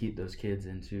 trying to keep those kids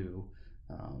into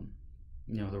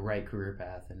the right career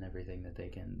path and everything that they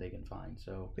can find.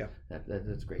 So yeah,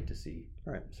 that's great to see.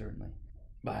 Right. Certainly.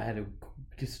 But I had a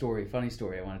funny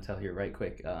story I want to tell here right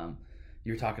quick.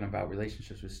 You were talking about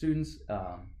relationships with students.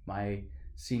 My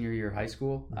senior year of high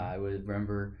school, I would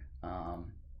remember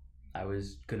I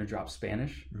was going to drop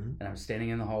Spanish, and I was standing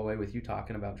in the hallway with you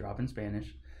talking about dropping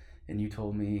Spanish, and you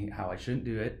told me how I shouldn't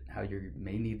do it, how you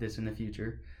may need this in the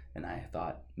future. And I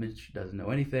thought, Mitch doesn't know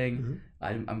anything.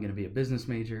 I'm going to be a business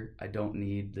major. I don't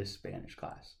need this Spanish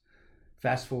class.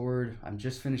 Fast forward, I'm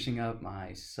just finishing up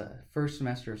my first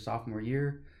semester of sophomore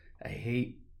year. I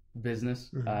hate business.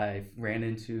 I ran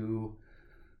into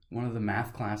one of the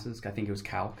math classes. I think it was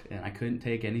calc, and I couldn't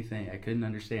take anything. I couldn't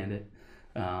understand it.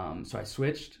 So I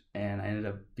switched, and I ended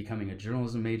up becoming a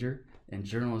journalism major. And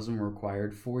journalism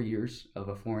required 4 years of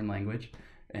a foreign language.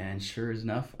 And sure as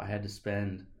enough, I had to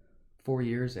spend 4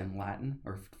 years in Latin,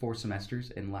 or 4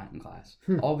 semesters in Latin class,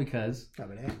 all because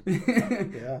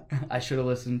I should have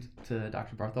listened to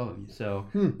Dr. Bartholomew. So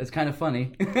it's kind of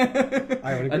funny.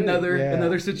 I would agree.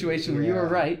 Another situation where you were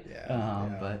right.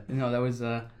 But that was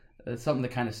something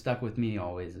that kind of stuck with me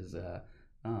always, is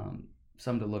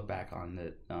something to look back on,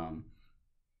 that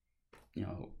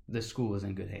this school is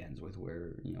in good hands with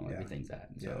where everything's at.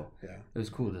 And so it was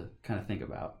cool to kind of think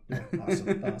about.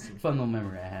 Awesome. Fun little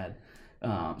memory I had.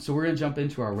 So we're going to jump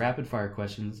into our rapid fire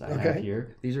questions I have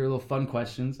here. These are little fun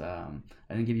questions. I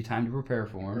didn't give you time to prepare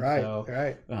for them.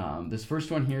 Right. This first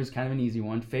one here is kind of an easy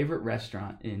one. Favorite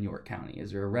restaurant in York County?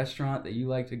 Is there a restaurant that you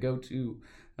like to go to?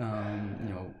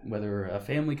 Whether a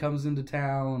family comes into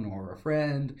town or a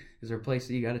friend, is there a place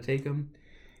that you got to take them?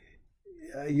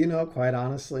 Quite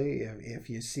honestly, if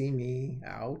you see me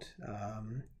out,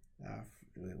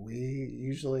 we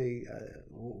usually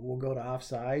we'll go to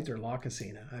Offsides or La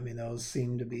Casina. I mean, those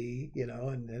seem to be,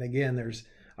 and again,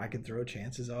 I could throw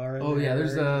Chances Are.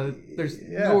 There's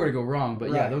nowhere to go wrong,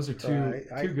 but those are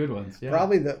two good ones. Yeah.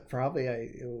 Probably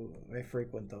I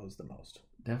frequent those the most.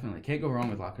 Definitely can't go wrong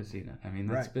with La Casina. I mean,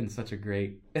 that's been such a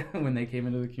great when they came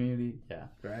into the community. Yeah.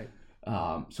 Right.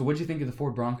 So what did you think of the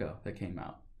Ford Bronco that came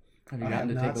out? Have you gotten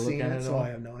to take a look at it at all? I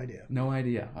have no idea. No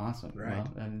idea. Awesome. Right.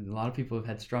 Well, a lot of people have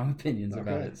had strong opinions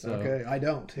about it. So I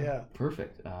don't. Yeah.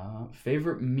 Perfect.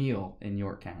 Favorite meal in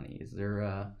York County? Is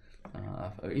there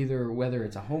either whether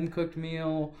it's a home cooked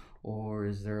meal, or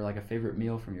is there like a favorite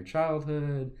meal from your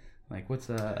childhood? Like, what's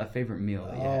a favorite meal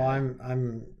that you have?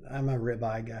 I'm a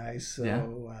ribeye guy,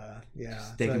 so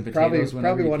Steak and potatoes.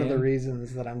 Probably one of the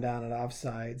reasons that I'm down at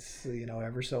Offsides,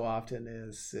 ever so often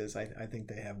is I think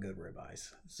they have good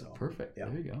ribeyes. So perfect. Yeah.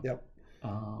 There you go. Yep.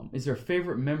 Is there a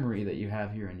favorite memory that you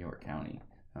have here in York County?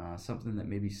 Something that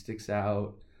maybe sticks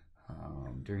out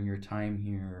during your time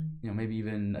here? Maybe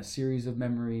even a series of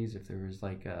memories. If there was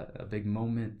like a big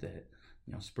moment that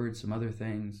spurred some other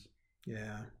things.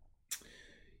 Yeah.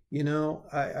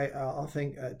 I'll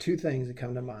think 2 things that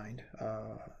come to mind.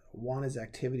 One is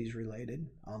activities related.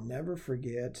 I'll never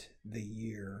forget the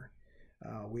year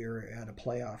we were at a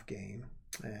playoff game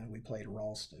and we played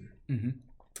Ralston.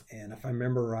 And if I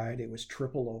remember right, it was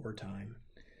triple overtime.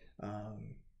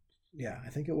 I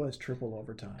think it was triple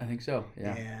overtime. I think so.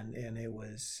 Yeah. And it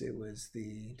was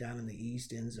the down in the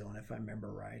east end zone, if I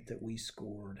remember right, that we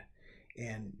scored.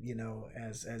 And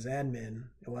as admin,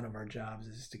 one of our jobs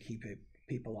is to keep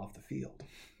people off the field,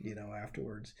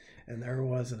 afterwards, and there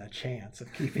wasn't a chance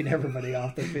of keeping everybody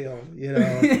off the field,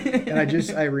 and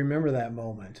I remember that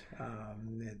moment.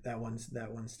 That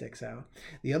one sticks out.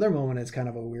 The other moment is kind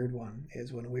of a weird one,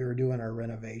 is when we were doing our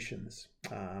renovations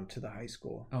to the high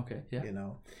school. Okay.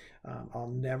 Yeah.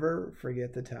 I'll never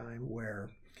forget the time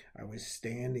where I was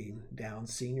standing down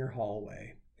senior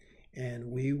hallway,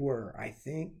 and we were, I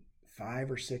think,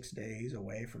 5 or 6 days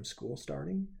away from school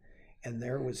starting. And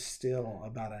there was still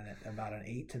about an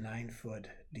 8 to 9 foot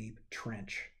deep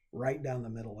trench right down the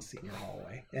middle of senior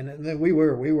hallway. And then we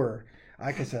were,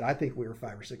 like I said, I think we were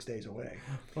 5 or 6 days away.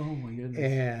 Oh my goodness.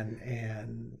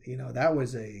 And that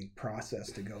was a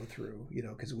process to go through,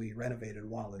 because we renovated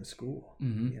while in school,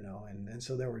 and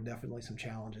so there were definitely some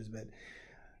challenges, but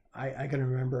I can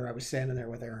remember I was standing there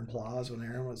with Aaron Plaus when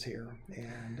Aaron was here,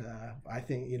 and I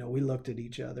think we looked at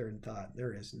each other and thought,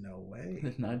 there is no way.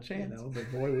 There's not a chance. But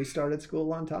boy, we started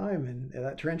school on time, and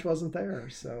that trench wasn't there.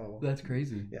 So that's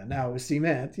crazy. Yeah. Now it was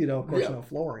cement, of course, no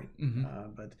flooring,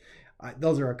 but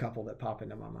those are a couple that pop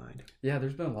into my mind. Yeah,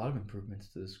 there's been a lot of improvements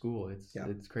to the school.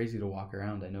 It's crazy to walk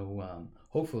around. I know.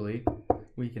 Hopefully,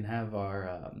 we can have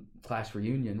our class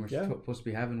reunion. We're supposed to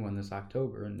be having one this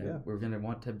October, and we're going to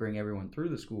want to bring everyone through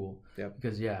the school. Yeah.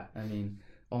 Because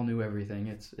all new everything.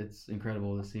 It's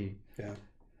incredible to see. Yeah.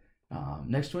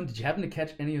 Next one, did you happen to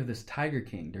catch any of this Tiger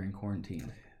King during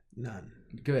quarantine? None.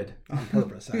 Good. On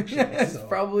purpose, actually. It's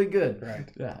probably good. Right.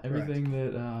 Yeah, everything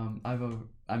that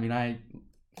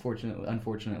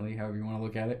unfortunately, however you want to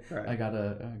look at it, Right. I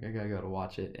gotta go to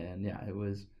watch it, and yeah, it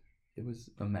was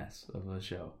a mess of a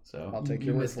show. So I'll take you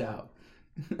your word missed for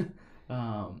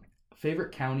out.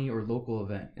 Favorite county or local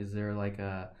event? Is there like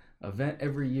a event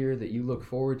every year that you look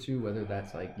forward to, whether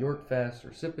that's like York Fest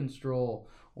or Sip and Stroll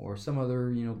or some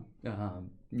other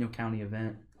county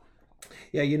event?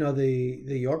 Yeah,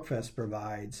 the York Fest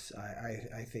provides,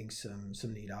 I think, some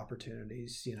neat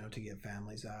opportunities, to get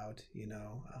families out.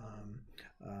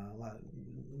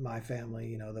 My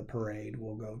family, the parade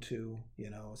we'll go to,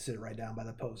 sit right down by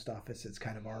the post office. It's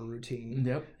kind of our routine.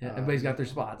 Yep. Yeah, everybody's got their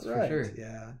spots right. for sure.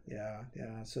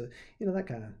 Yeah. So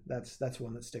that's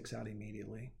one that sticks out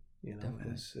immediately.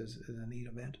 As a neat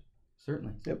event.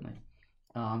 Certainly.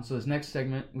 So this next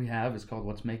segment we have is called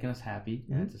What's Making Us Happy.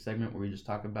 And it's a segment where we just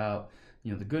talk about,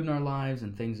 the good in our lives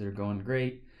and things that are going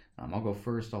great. I'll go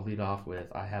first. I'll lead off with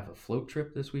I have a float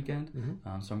trip this weekend.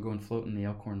 So I'm going floating the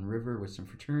Elkhorn River with some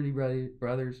fraternity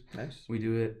brothers. Nice. We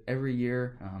do it every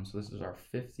year. So this is our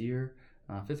fifth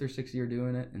or sixth year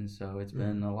doing it. And so it's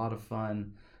been a lot of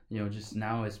fun. Just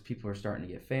now as people are starting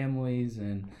to get families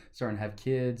and starting to have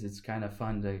kids, it's kind of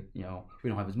fun to, we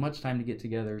don't have as much time to get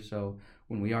together. So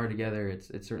when we are together, it's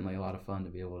certainly a lot of fun to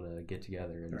be able to get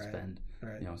together and spend,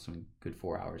 some good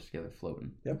 4 hours together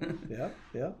floating. Yep.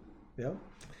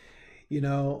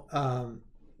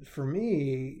 For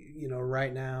me,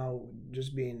 right now,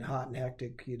 just being hot and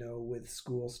hectic, with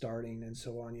school starting and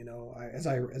so on, as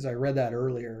I read that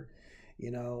earlier,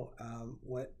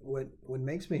 what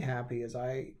makes me happy is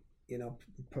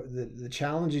the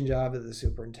challenging job of the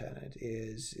superintendent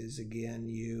is again,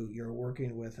 you're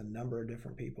working with a number of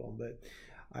different people, but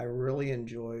I really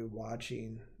enjoy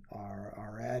watching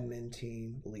our admin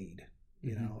team lead,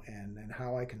 and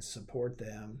how I can support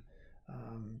them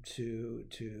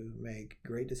to make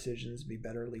great decisions, be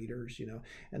better leaders,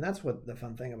 and that's what the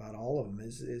fun thing about all of them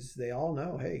is they all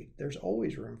know, hey, there's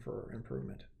always room for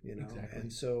improvement, Exactly.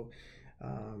 And so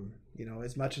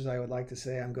as much as I would like to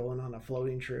say I'm going on a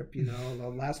floating trip,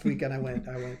 last weekend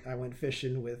I went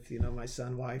fishing with, my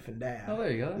son, wife, and dad. Oh,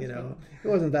 there you go. It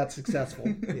wasn't that successful,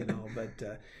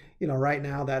 but right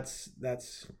now that's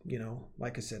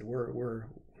like I said, we're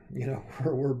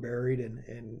buried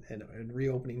in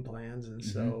reopening plans, and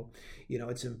so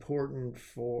it's important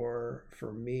for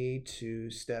me to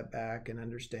step back and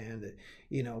understand that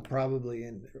probably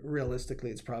and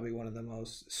realistically it's probably one of the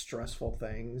most stressful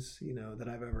things that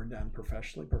I've ever done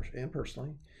professionally and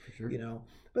personally. For sure.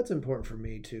 But it's important for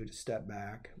me to step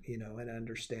back and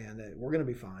understand that we're going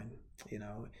to be fine,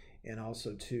 and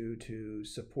also to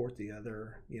support the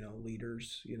other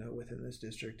leaders within this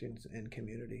district and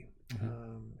community.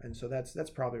 And so that's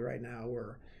probably right now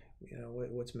where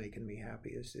what's making me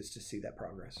happy is to see that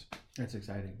progress. That's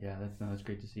exciting. Yeah, that's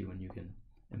great to see when you can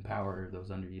empower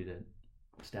those under you to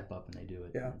step up and they do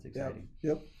it. Yeah, it's exciting.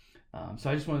 Yep. So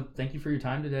I just want to thank you for your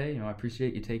time today. I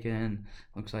appreciate you taking,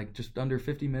 looks like just under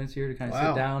 50 minutes here to kind of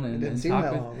sit down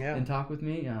and talk with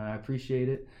me. I appreciate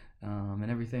it. And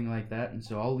everything like that. And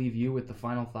so I'll leave you with the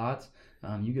final thoughts.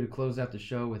 You get to close out the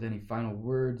show with any final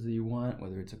words that you want,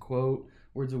 whether it's a quote,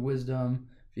 words of wisdom.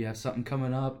 If you have something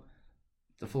coming up,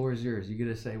 the floor is yours. You get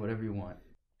to say whatever you want.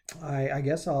 I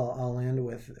guess I'll end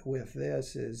with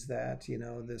this is that,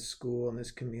 this school and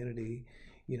this community,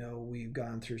 we've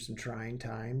gone through some trying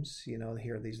times,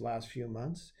 here these last few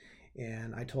months.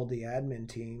 And I told the admin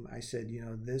team, I said,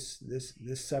 this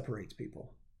separates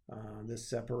people. This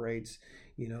separates,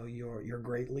 your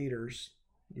great leaders.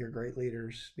 Your great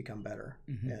leaders become better,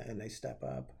 and they step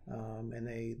up, and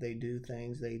they do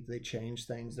things, they change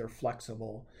things, they're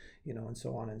flexible, and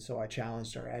so on. And so I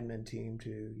challenged our admin team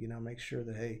to, make sure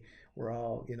that, hey, we're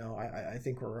all, I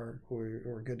think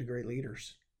we're good to great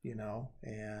leaders,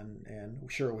 and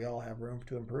sure, we all have room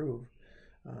to improve.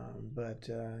 But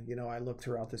I look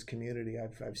throughout this community,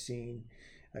 I've seen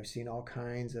all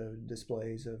kinds of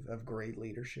displays of great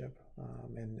leadership,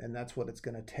 and that's what it's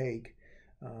going to take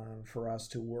for us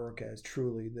to work as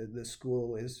truly the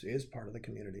school is part of the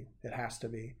community. It has to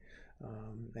be,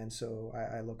 and so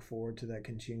I look forward to that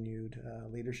continued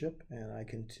leadership, and I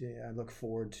look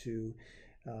forward to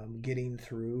getting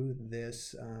through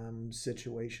this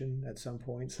situation at some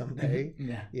point someday.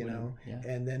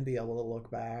 And then be able to look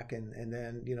back and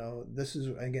then this is,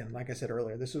 again, like I said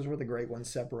earlier, this is where the great ones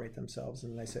separate themselves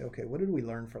and they say, okay, what did we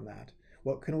learn from that?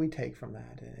 What can we take from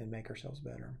that and make ourselves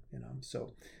better?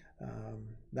 So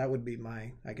that would be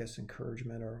my, I guess,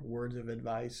 encouragement or words of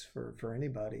advice for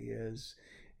anybody is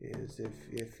is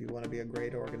if you want to be a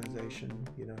great organization,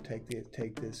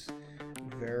 take this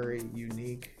very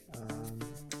unique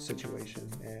situation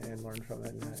and learn from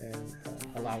it and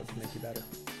allow it to make you better.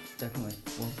 Definitely.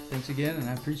 Well, thanks again, and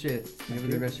I appreciate it. Have a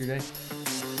good rest of your day.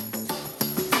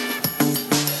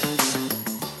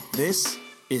 This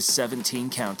is 17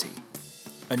 County,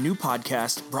 a new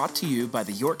podcast brought to you by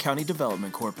the York County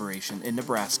Development Corporation in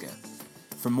Nebraska.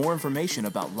 For more information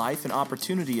about life and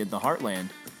opportunity in the Heartland,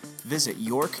 visit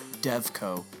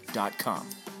yorkdevco.com.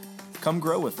 Come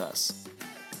grow with us.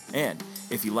 And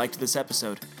if you liked this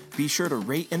episode, be sure to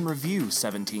rate and review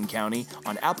 17 County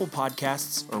on Apple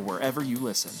Podcasts or wherever you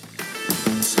listen.